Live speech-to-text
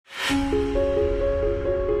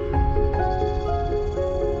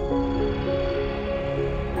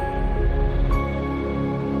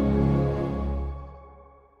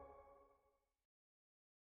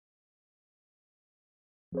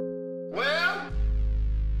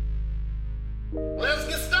Let's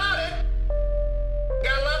get started.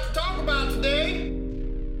 Got a lot to talk about today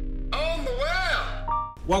on The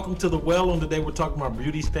Well. Welcome to The Well. On today we're talking about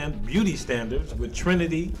beauty standards with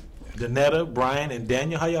Trinity, Danetta, Brian, and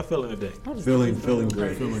Daniel. How y'all feeling today? Feeling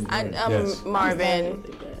great. I'm Yes. Marvin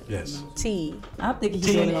Yes. T. I'm thinking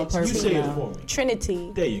he's doing it on purpose. You say it now. for me.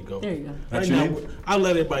 Trinity. There you go. There you go. Right now, I'll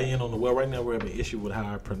let everybody in on The Well. Right now we're having an issue with how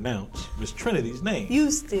I pronounce Miss Trinity's name.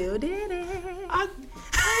 You still did it. I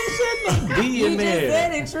ain't said no D You in just there.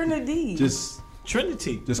 said it, Trinity. Just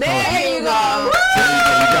Trinity. call There it. you go. You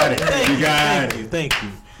got it. You got it. Thank you.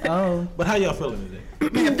 Oh. But how y'all feeling today?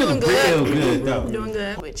 Doing Real good. good though. Doing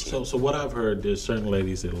good with you. So what I've heard, there's certain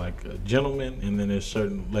ladies that like a gentleman, and then there's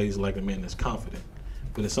certain ladies like a man that's confident.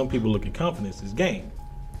 But there's some people look at confidence as game.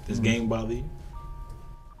 Does game bother you?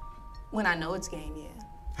 When I know it's game, yeah.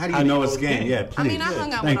 How do you know it's game? Yeah, please. I mean, I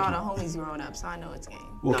hung out Thank with all you. the homies growing up, so I know it's game.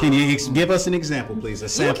 Well, can you give us an example, please? A You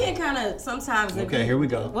sample. can kind of sometimes. Okay, here we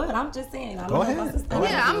go. What? I'm just saying. I don't Go know ahead. if my sister Go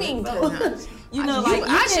Yeah, I would mean, do it, so- you know, I like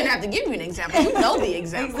you shouldn't can- have to give you an example. You know the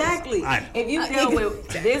example. Exactly. I know. If you dealt with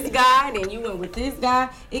this guy, then you went with this guy.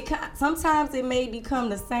 Sometimes it may become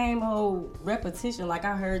the same old repetition. Like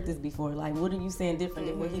I heard this before. Like, what are you saying different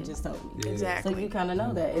than what he just told me? Yeah. Exactly. So you kind of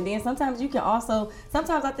know that. And then sometimes you can also.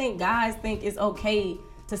 Sometimes I think guys think it's okay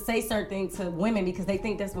to say certain things to women because they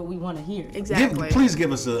think that's what we want to hear. Exactly. Please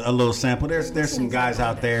give us a little sample. There's some guys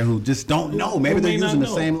out there who just don't know. Maybe Who they're may not using the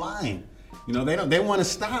know. same line. You know, they want to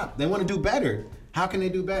stop. They want to do better. How can they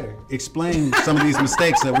do better? Explain some of these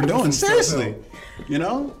mistakes that we're doing. Seriously. You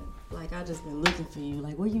know? Like I just been looking for you.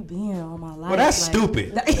 Like where you been all my life? Well, that's like, stupid.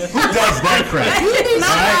 Who does that crap?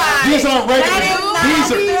 not. These aren't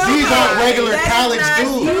regular college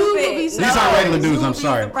dudes. These aren't regular dudes. I'm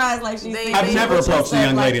sorry. Surprised like she's They- I've they never put approached a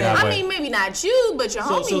young lady that I way. mean, maybe not you, but your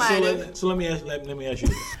homie might have. So let me ask you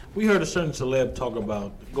this. We heard a certain celeb talk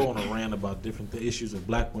about going a rant about different issues of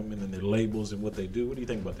black women and their labels and what they do. What do you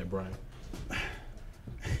think about that, Brian?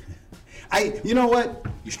 You know what?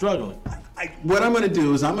 You struggling? What I'm gonna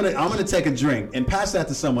do is I'm gonna take a drink and pass that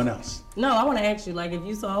to someone else. No, I want to ask you, like, if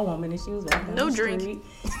you saw a woman and she was walking down No the drink. street,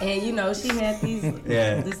 and you know she had these,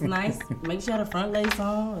 this nice, maybe she had a front lace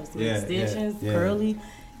on, or some extensions, curly.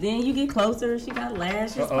 Then you get closer, she got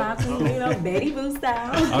lashes popping, you know, Betty Boo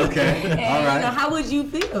style. Okay, And, all right. you know, how would you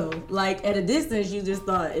feel? Like at a distance, you just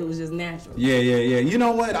thought it was just natural. Yeah. You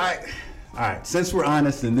know what? All right. Since we're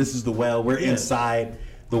honest and this is the well, we're inside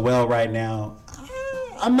the well right now.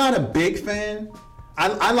 I'm not a big fan.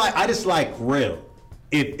 I just like real.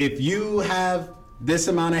 If you have this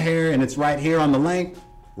amount of hair and it's right here on the length,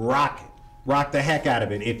 rock it. Rock the heck out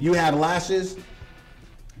of it. If you have lashes,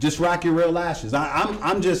 just rock your real lashes.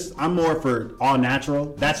 I'm more for all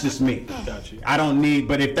natural. That's just me. Got you. I don't need,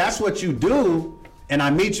 but if that's what you do, and I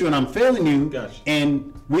meet you and I'm feeling you, Gotcha.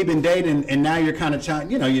 and we've been dating, and now you're kind of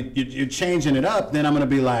you're changing it up, then I'm gonna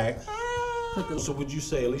be like, So would you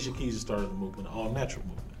say Alicia Keys has started a movement, an all-natural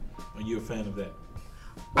movement? Are you a fan of that?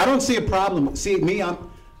 I don't see a problem. See, me,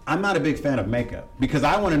 I'm not a big fan of makeup because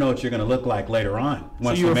I want to know what you're gonna look like later on. So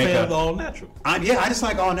Once you're the a fan makeup. of the all-natural? I just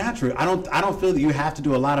like all natural. I don't feel that you have to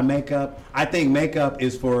do a lot of makeup. I think makeup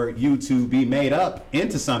is for you to be made up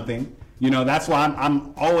into something. You know, that's why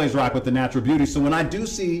I'm always rock with the natural beauty. So when I do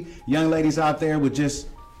see young ladies out there with just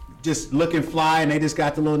looking fly and they just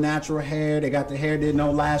got the little natural hair, they got the hair, did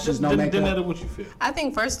no lashes, no makeup. Danetta, what you feel? I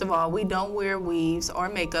think first of all, we don't wear weaves or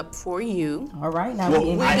makeup for you. All right, now Well,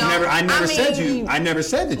 we I never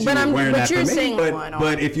said that you but were wearing but that you're for me. saying one,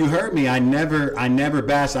 But if you heard me, I never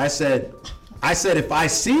bashed. I said if I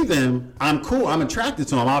see them, I'm cool. I'm attracted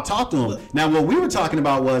to them. I'll talk to them. Now, what we were talking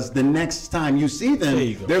about was the next time you see them, There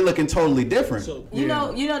you go. they're looking totally different. So, You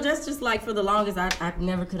know, that's just like for the longest, I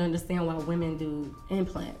never could understand why women do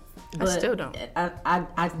implants. I still don't.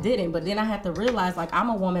 I didn't, but then I had to realize, like, I'm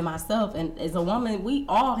a woman myself, and as a woman, we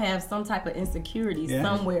all have some type of insecurity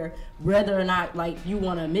somewhere, whether or not, like, you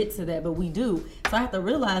want to admit to that, but we do. So I have to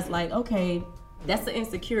realize, like, okay, that's an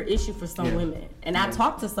insecure issue for some women. And I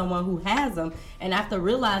talked to someone who has them, and after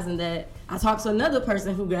realizing that, I talked to another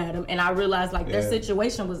person who got them, and I realized, like, their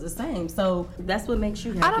situation was the same. So that's what makes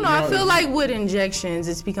you happy. I don't know. I feel like with injections,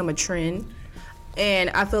 it's become a trend. And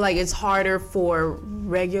I feel like it's harder for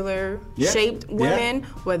regular shaped women,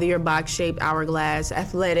 whether you're box shaped, hourglass,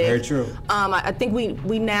 athletic. Very true. I think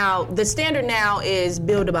we now, the standard now is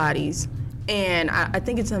build-a-bodies. And I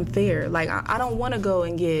think it's unfair. Like, I don't want to go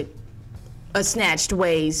and get a snatched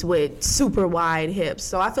waist with super wide hips.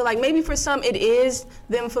 So I feel like maybe for some it is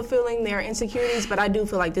them fulfilling their insecurities, but I do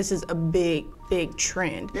feel like this is a big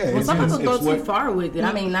trend. Yeah, well, some people go too far with it.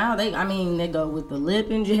 I mean, now they go with the lip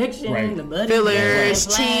injection, the butt fillers,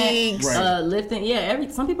 cheeks, lifting. Yeah,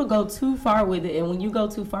 some people go too far with it, and when you go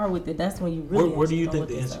too far with it, that's when you really. Where do you think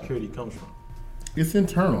the insecurity comes from? It's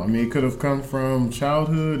internal. I mean, it could have come from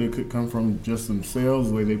childhood. It could come from just themselves,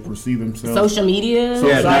 the way they perceive themselves. Social media.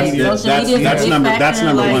 That's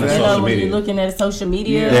number one. When you're looking at social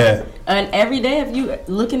media, and every day if you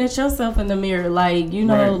looking at yourself in the mirror, like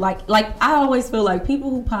like I always feel like people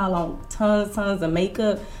who pile on tons of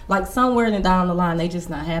makeup, like somewhere down the line they just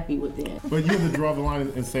not happy with it. But you have to draw the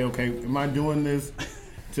line and say, okay, am I doing this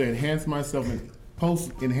to enhance myself and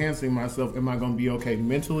post enhancing myself? Am I going to be okay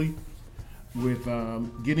mentally with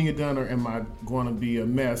getting it done, or am I going to be a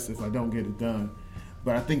mess if I don't get it done?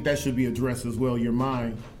 But I think that should be addressed as well, your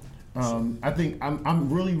mind. I think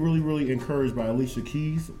I'm really encouraged by Alicia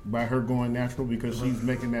Keys, by her going natural, because she's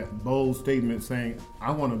making that bold statement saying,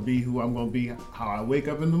 I want to be who I'm going to be, how I wake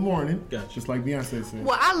up in the morning, just like Beyonce said.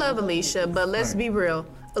 Well, I love Alicia, but let's be real.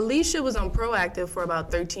 Alicia was on Proactiv for about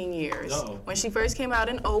 13 years. When she first came out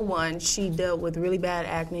in 2001, she dealt with really bad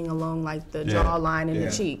acne along like the jawline and the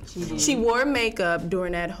cheek. She wore makeup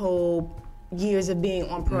during that whole years of being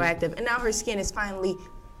on Proactiv, and now her skin is finally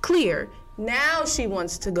clear. Now she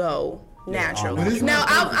wants to go natural. Now,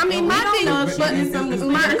 my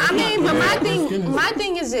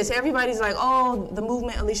thing is this. Everybody's like, oh, the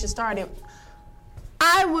movement Alicia started.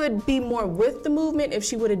 I would be more with the movement if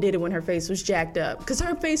she would have did it when her face was jacked up, because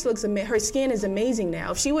her face looks her skin is amazing now.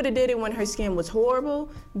 If she would have did it when her skin was horrible,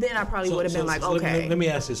 then I probably would have been like, okay. Let me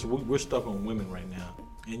ask this: we're stuck on women right now,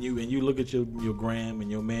 and you look at your gram, and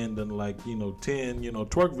your man done 10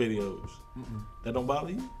 twerk videos. That don't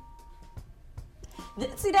bother you?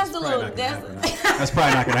 See, that's the little. That's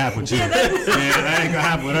probably not gonna happen with you. That ain't gonna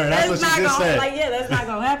happen with her. That's what she just said. That's not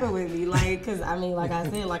gonna happen with me. Cause I mean, like I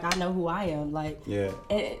said, I know who I am.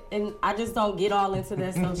 And I just don't get all into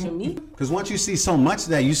that social media. Because once you see so much of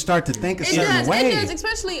that, you start to think a certain way. It does,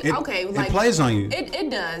 especially it plays on you. It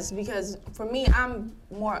does, because for me, I'm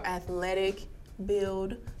more athletic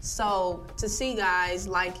build. So to see guys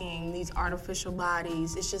liking these artificial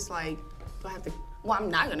bodies, it's just like, do I have to? Well, I'm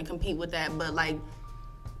not gonna compete with that, but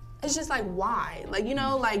it's just like, why?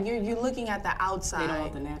 You're looking at the outside. They don't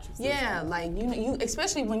want the natural stuff. Yeah, you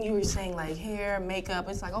especially when you were saying hair, makeup,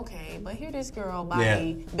 it's like, okay, but here this girl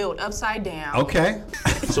body built upside down. Okay.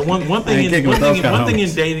 So one thing in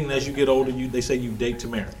dating, as you get older, they say you date to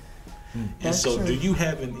marry. And so true. Do you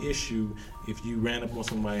have an issue if you ran up on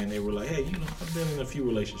somebody and they were like, hey, I've been in a few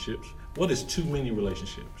relationships. What is too many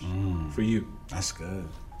relationships for you? That's good.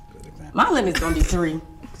 My limit's gonna be 3.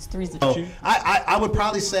 3's the truth. I would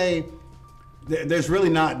probably say there's really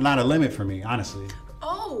not a limit for me, honestly.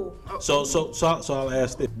 Oh. So I'll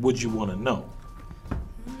ask this: would you want to know?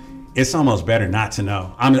 It's almost better not to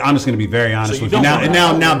know. I'm just going to be very honest with you.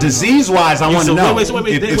 Now, disease-wise, I want to know.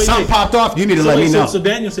 If something popped off, you need to let me know. So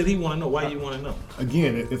Daniel said he want to know. Why you want to know?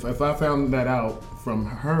 Again, if I found that out from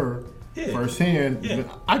her firsthand,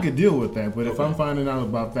 I could deal with that. But if I'm finding out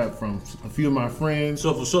about that from a few of my friends,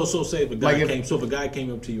 so say if a guy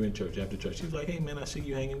came up to you in church after church, he was like, "Hey man, I see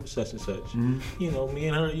you hanging with such and such." Me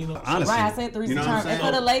and her, honestly, right? I said 3's the term. And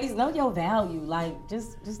for the ladies, know your value.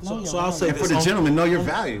 Just know your value. I'll say for the gentlemen, know your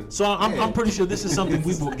value. So I'm pretty sure this is something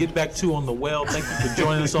we will get back to on the well. Thank you for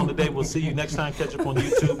joining us on today. We'll see you next time. Catch up on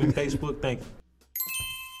YouTube and Facebook. Thank you.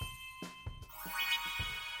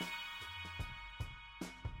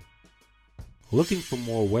 Looking for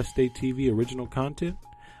more West State TV original content?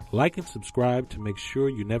 Like and subscribe to make sure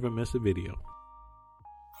you never miss a video.